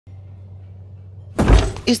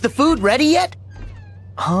Is the food ready yet?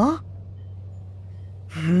 Huh?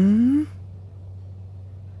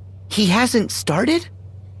 He hasn't started?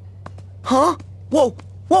 Huh? Whoa,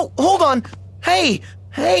 whoa, hold on! Hey,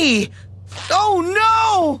 hey! Oh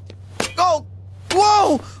no! Oh,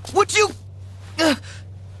 whoa! Would you...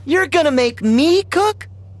 you're gonna make me cook?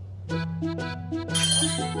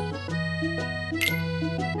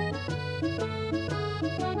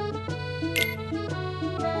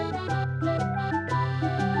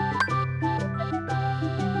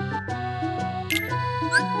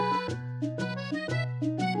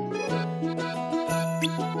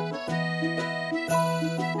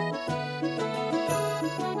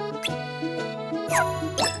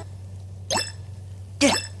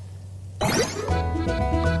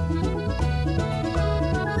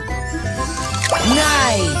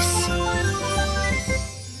 Nice!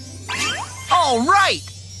 All right!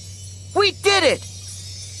 We did it!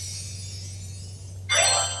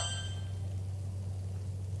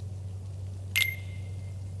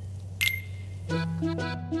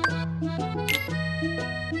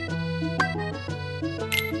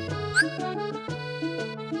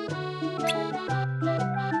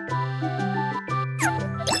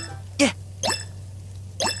 Yeah.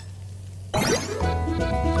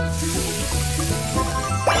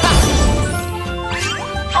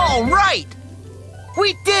 All right!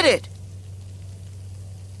 We did it!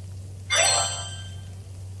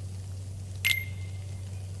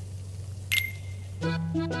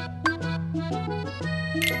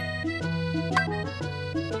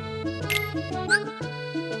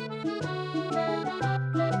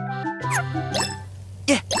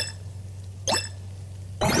 Yeah.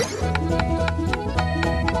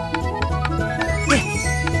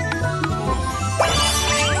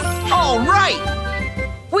 All right!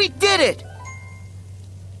 We did it!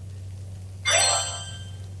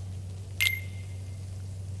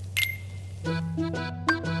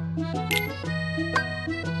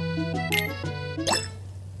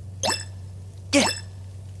 Yeah.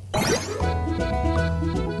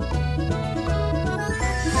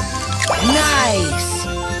 Nice!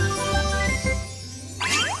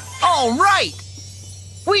 All right!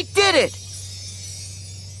 We did it!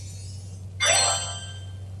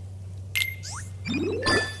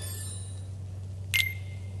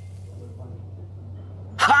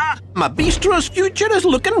 Ha! My bistro's future is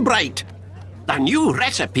looking bright. The new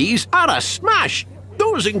recipes are a smash.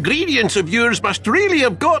 Those ingredients of yours must really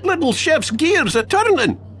have got little chef's gears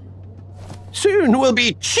a-turning. Soon we'll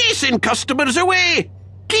be chasing customers away.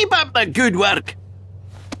 Keep up the good work.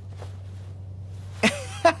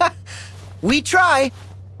 We try,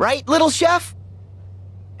 right, little chef?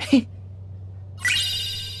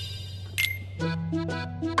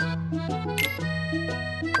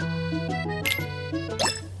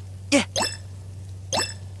 Yeah.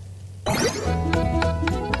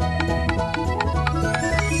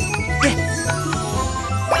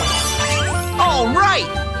 All right!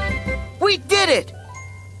 We did it!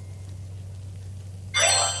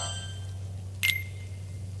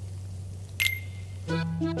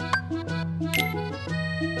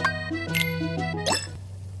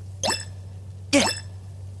 Yeah.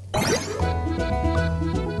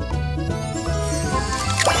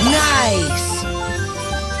 Nice!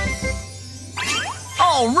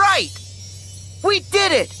 All right! We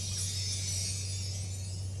did it!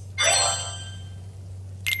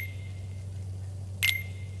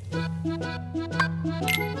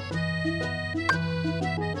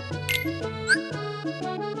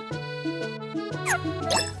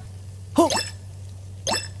 Oh.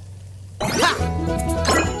 Ha.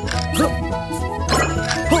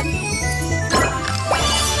 Oh.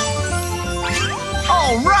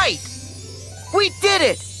 All right! We did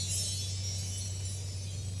it!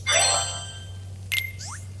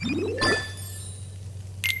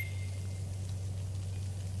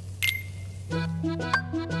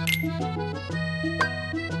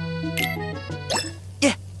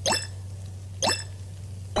 Yeah.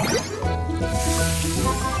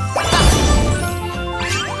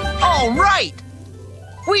 All right!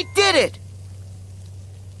 We did it!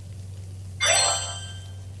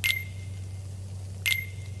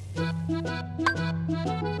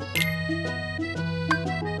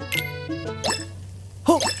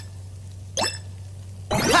 Oh.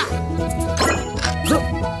 Ha.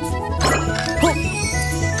 Oh.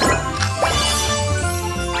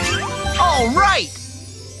 All right!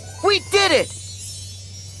 We did it!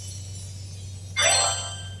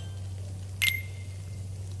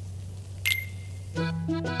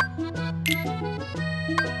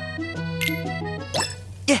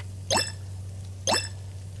 Yeah.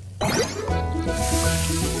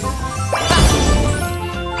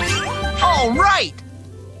 All right!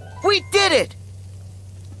 We did it!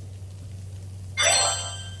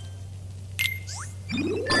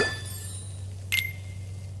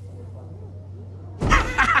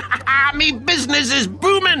 Me business is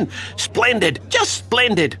booming! Splendid, just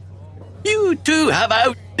splendid! You two have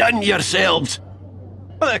outdone yourselves!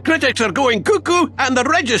 The critics are going cuckoo and the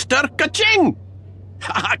register ka-ching!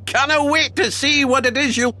 I can't wait to see what it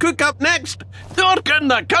is you'll cook up next! Nor can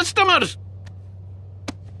the customers!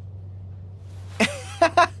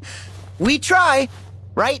 We try,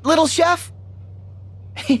 right, little chef?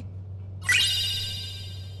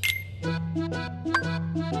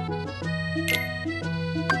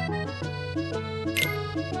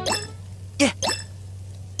 Yeah.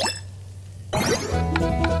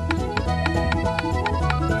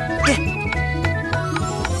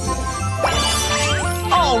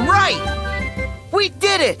 All right! We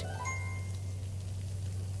did it!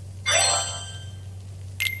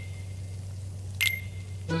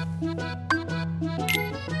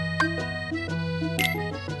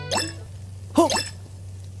 Oh.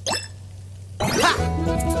 Ha.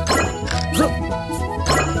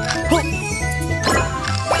 Oh.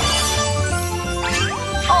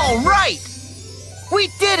 All right! We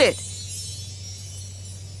did it!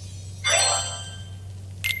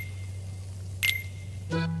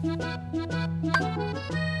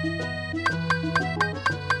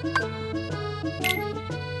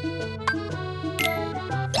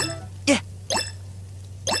 Yeah.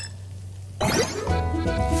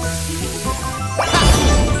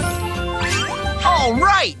 All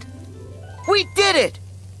right! We did it!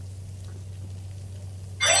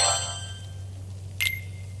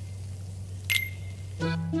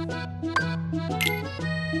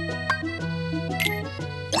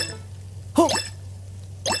 Oh.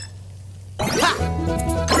 Ha.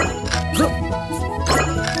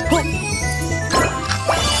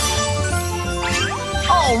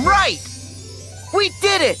 All right! We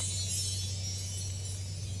did it!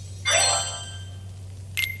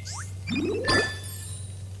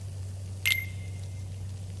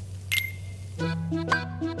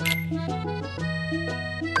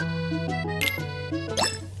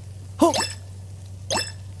 Oh.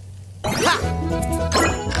 Ha.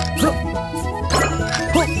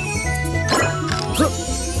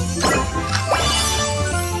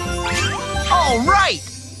 All right!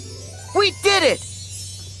 We did it!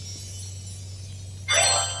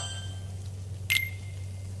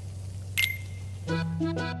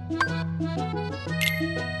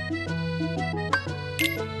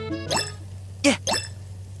 Yeah.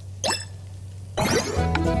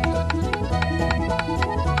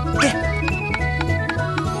 Yeah.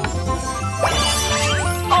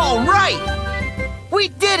 All right! We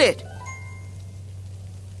did it!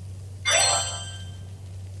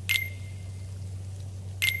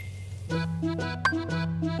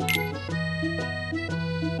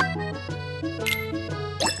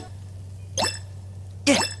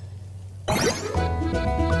 Yeah.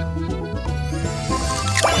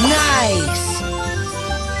 Nice!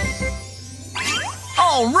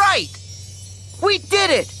 All right! We did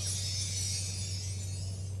it!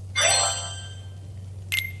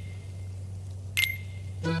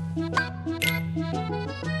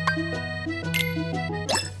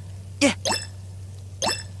 Yeah.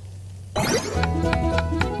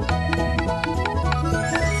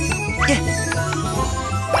 Yeah.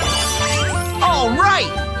 All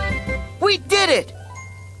right! We did it!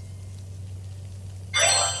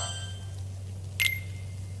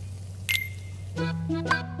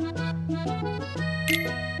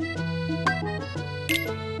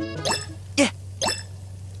 Yeah.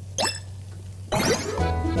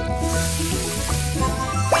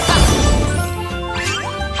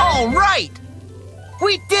 All right!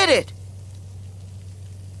 We did it!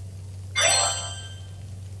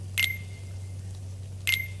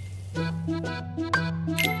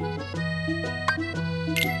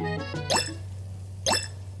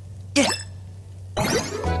 Yeah.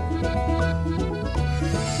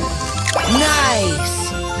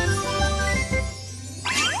 Nice!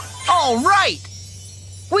 All right!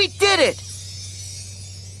 We did it!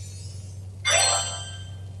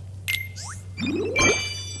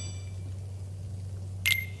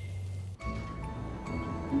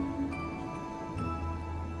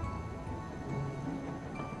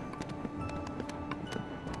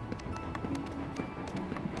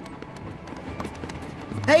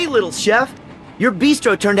 Hey, little chef. Your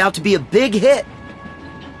bistro turned out to be a big hit.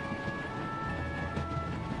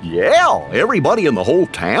 Yeah, everybody in the whole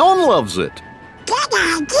town loves it. Good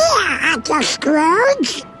idea, Uncle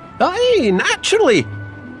Scrooge. Aye, naturally.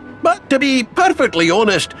 But to be perfectly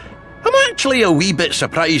honest, I'm actually a wee bit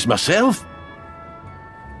surprised myself.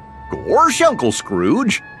 Gosh, Uncle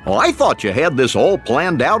Scrooge, I thought you had this all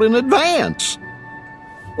planned out in advance.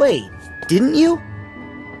 Wait, didn't you?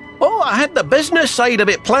 Oh, I had the business side of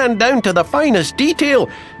it planned down to the finest detail.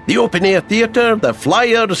 The open-air theatre, the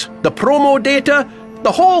flyers, the promo data,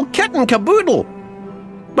 the whole kit and caboodle.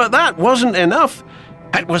 But that wasn't enough.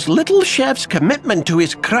 It was Little Chef's commitment to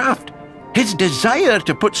his craft, his desire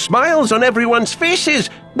to put smiles on everyone's faces,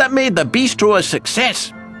 that made the bistro a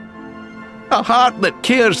success. A heart that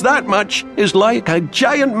cares that much is like a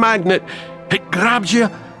giant magnet. It grabs you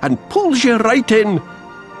and pulls you right in.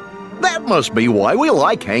 That must be why we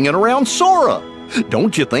like hanging around Sora.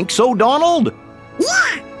 Don't you think so, Donald?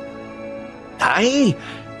 Yeah. Aye,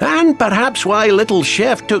 and perhaps why Little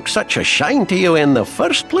Chef took such a shine to you in the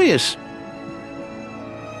first place.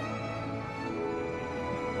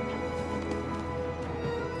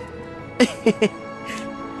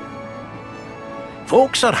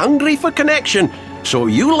 Folks are hungry for connection, so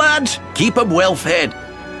you lads keep 'em well fed.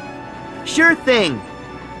 Sure thing.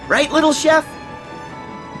 Right, little chef?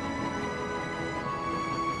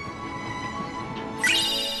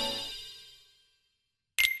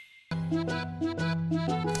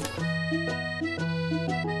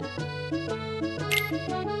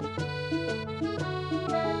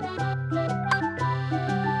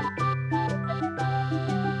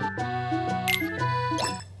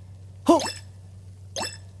 Ho!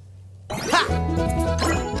 Ha!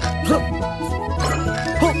 Huh!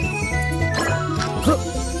 Ho! Huh!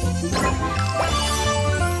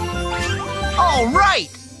 All right!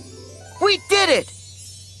 We did it!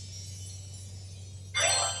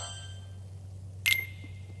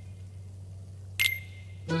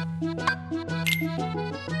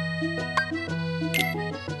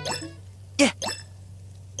 Yeah.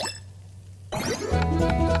 Yeah.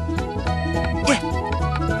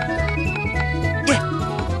 Yeah.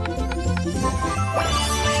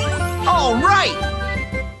 All right!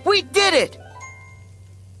 We did it!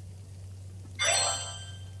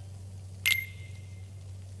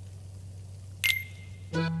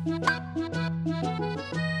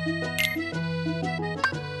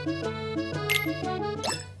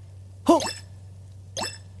 Ho!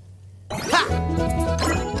 Ha!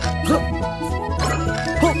 Huh!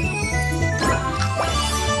 Ho!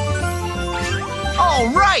 All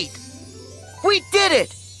right! We did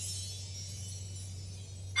it!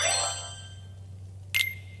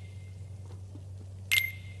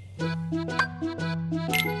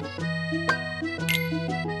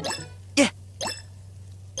 Yeah.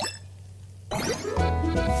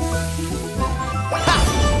 Ha!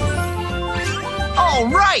 All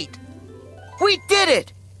right! We did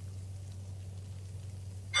it!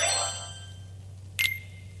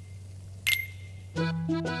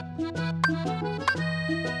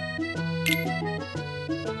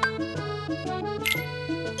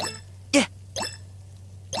 Yeah.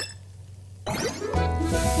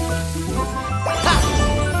 Ha!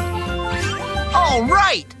 All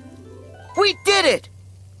right! We did it!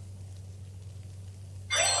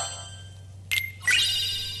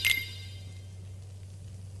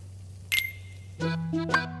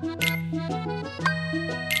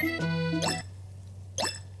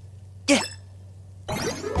 Yeah.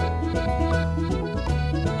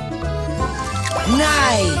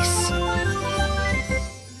 Nice!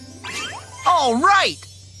 All right!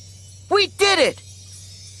 We did it!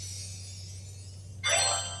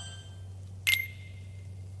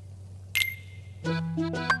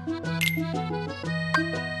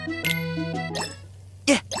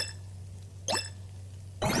 Yeah. Yeah.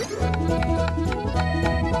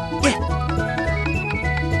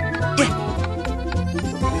 Yeah.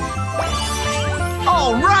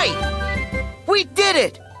 All right! We did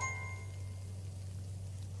it!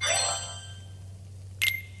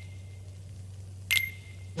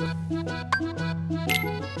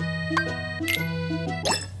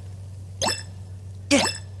 Yeah.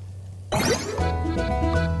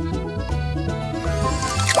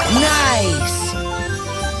 Nice!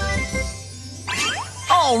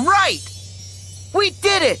 All right! We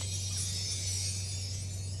did it!